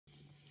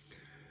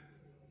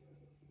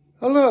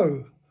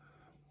Hello,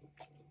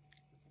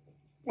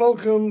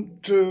 welcome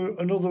to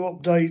another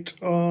update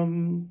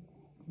on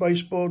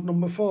baseboard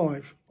number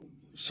 5.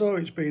 So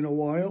it's been a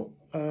while.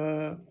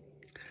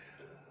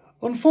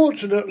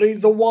 Unfortunately,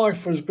 the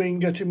wife has been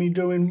getting me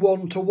doing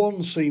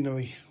one-to-one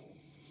scenery.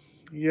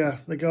 Yeah,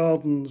 the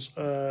garden's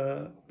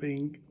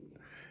been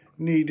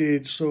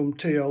needed some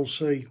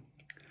TLC.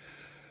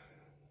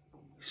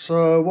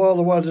 So while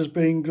the weather's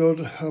been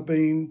good, I've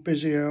been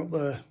busy out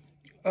there.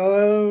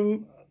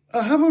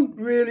 I haven't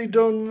really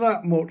done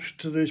that much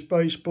to this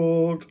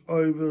baseboard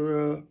over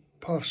the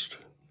past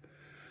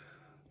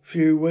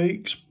few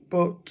weeks,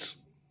 but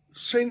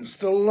since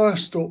the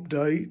last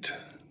update,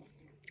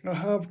 I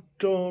have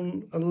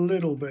done a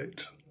little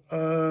bit.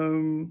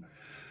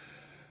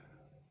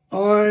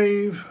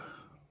 I've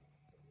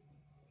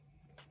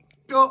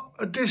got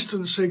a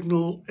distance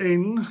signal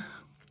in,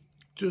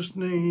 just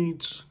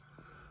needs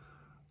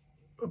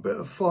a bit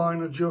of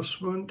fine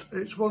adjustment.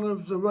 It's one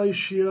of the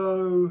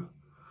ratio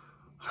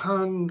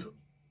hand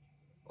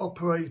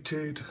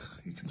operated,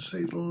 you can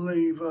see the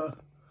lever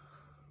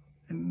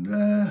in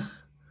there,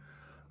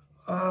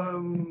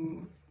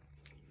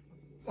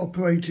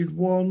 operated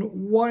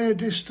one wire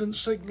distance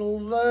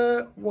signal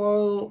there,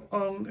 while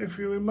on, if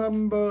you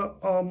remember,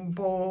 on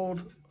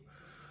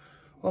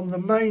the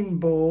main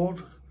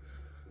board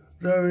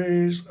there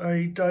is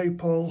a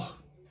dipole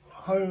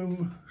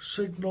home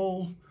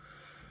signal.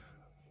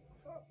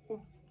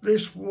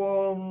 This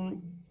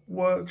one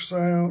works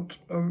out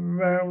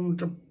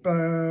around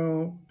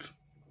about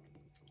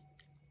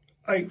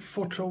 8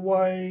 foot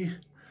away,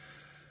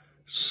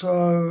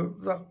 so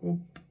that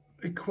will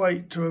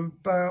equate to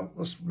about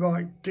the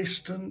right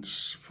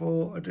distance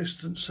for a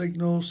distance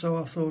signal, so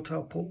I thought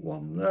I'll put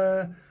one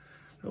there.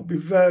 It'll be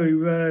very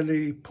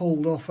rarely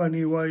pulled off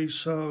anyway,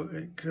 so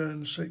it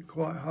can sit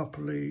quite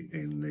happily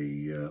in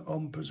the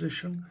on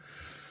position.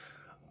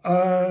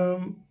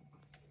 I've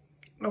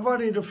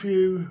added a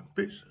few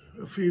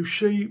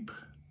sheep,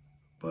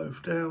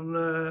 both down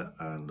there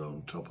and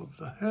on top of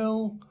the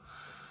hill.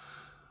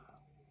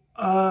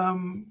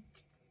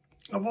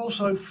 I've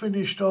also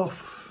finished off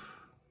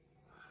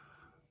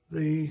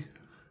the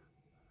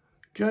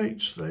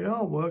gates. They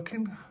are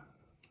working.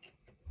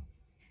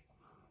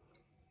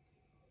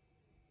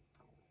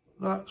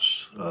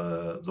 That's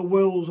the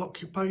Will's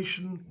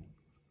occupation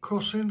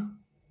crossing.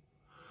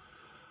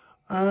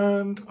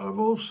 And I've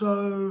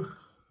also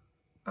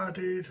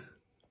added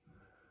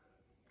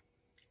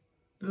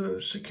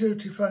the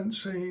security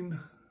fencing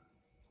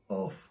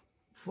off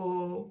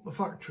for the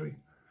factory.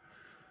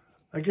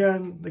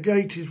 Again, the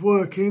gate is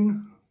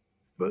working,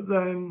 but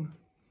then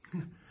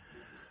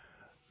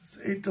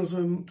it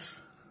doesn't,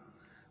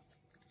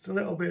 it's a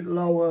little bit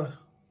lower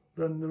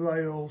than the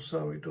rail,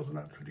 so it doesn't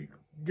actually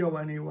go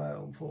anywhere,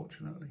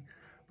 unfortunately,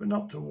 but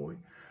not to worry.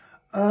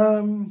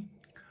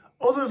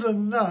 Other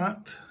than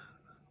that,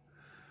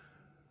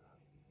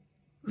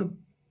 the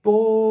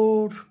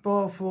board,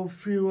 bar for a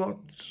few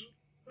odds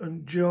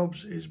and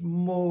jobs, is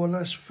more or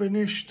less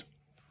finished.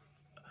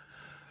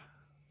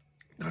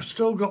 I've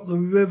still got the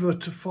river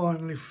to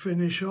finally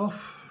finish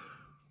off,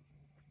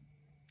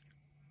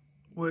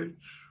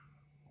 which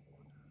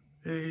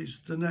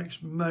is the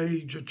next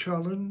major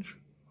challenge,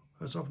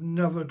 as I've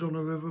never done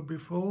a river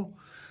before.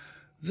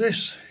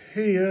 This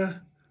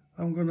here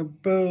I'm going to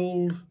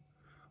build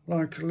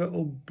like a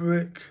little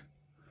brick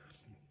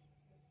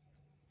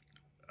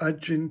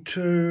edging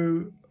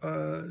to,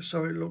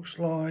 so it looks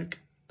like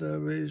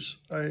there is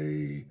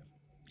a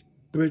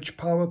bridge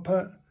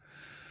parapet.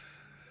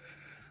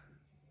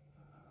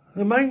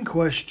 The main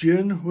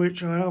question,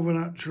 which I haven't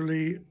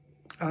actually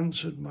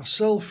answered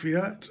myself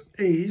yet,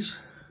 is,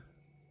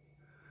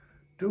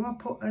 do I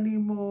put any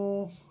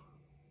more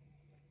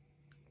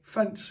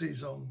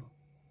fences on,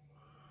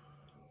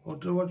 or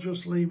do I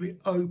just leave it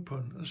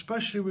open,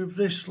 especially with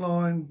this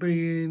line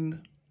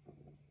being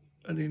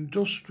an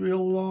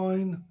industrial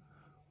line?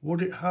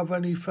 Would it have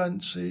any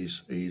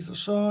fences either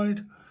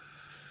side?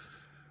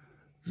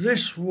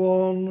 This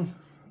one,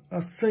 I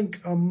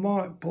think I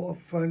might put a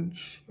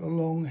fence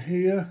along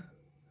here,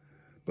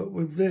 but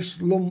with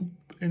this lump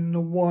in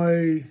the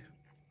way,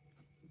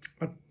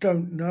 I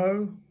don't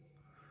know,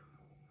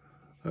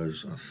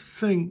 as I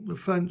think the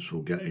fence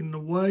will get in the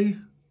way.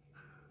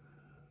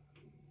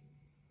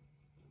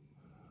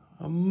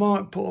 I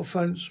might put a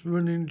fence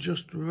running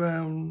just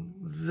around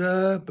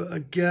there, but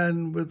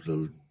again, with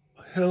the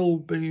hill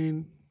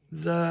being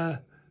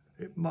there,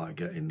 it might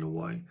get in the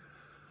way.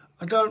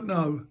 I don't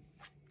know.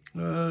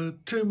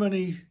 Too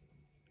many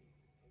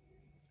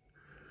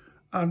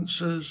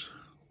answers,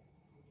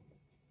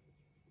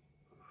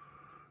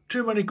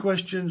 too many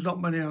questions, not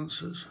many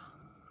answers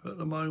at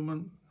the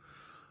moment.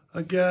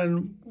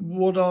 Again,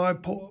 would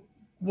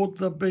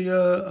there be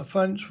a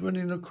fence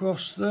running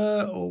across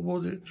there, or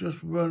would it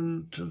just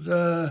run to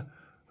there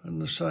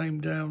and the same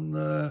down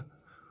there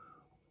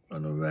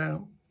and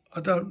around?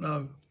 I don't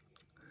know.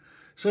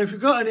 So if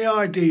you've got any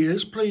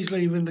ideas, please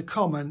leave in the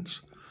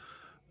comments.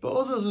 But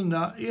other than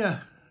that, yeah,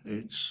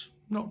 it's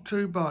not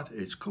too bad.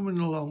 It's coming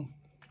along.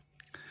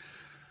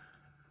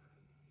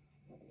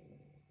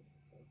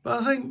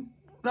 But I think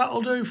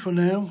that'll do for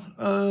now.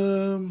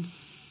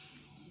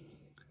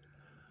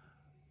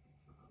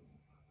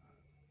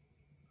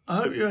 I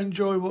hope you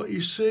enjoy what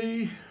you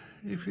see.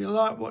 If you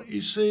like what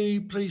you see,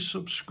 please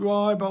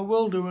subscribe. I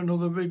will do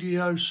another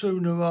video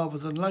sooner rather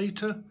than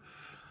later.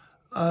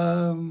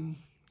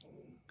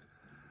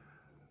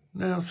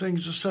 Now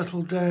things are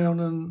settled down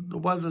and the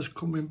weather's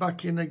coming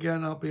back in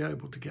again, I'll be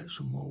able to get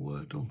some more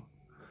work done.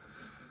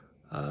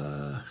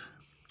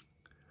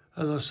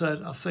 As I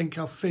said, I think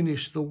I've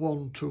finished the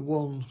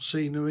one-to-one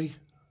scenery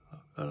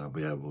and I'll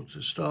be able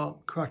to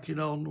start cracking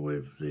on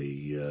with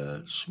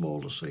the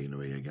smaller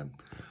scenery again.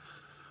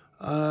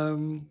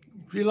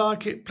 If you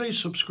like it, please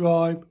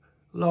subscribe,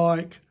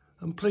 like,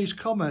 and please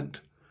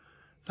comment.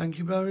 Thank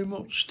you very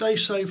much. Stay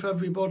safe,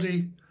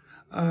 everybody,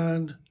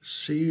 and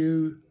see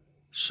you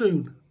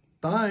soon.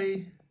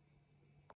 Bye.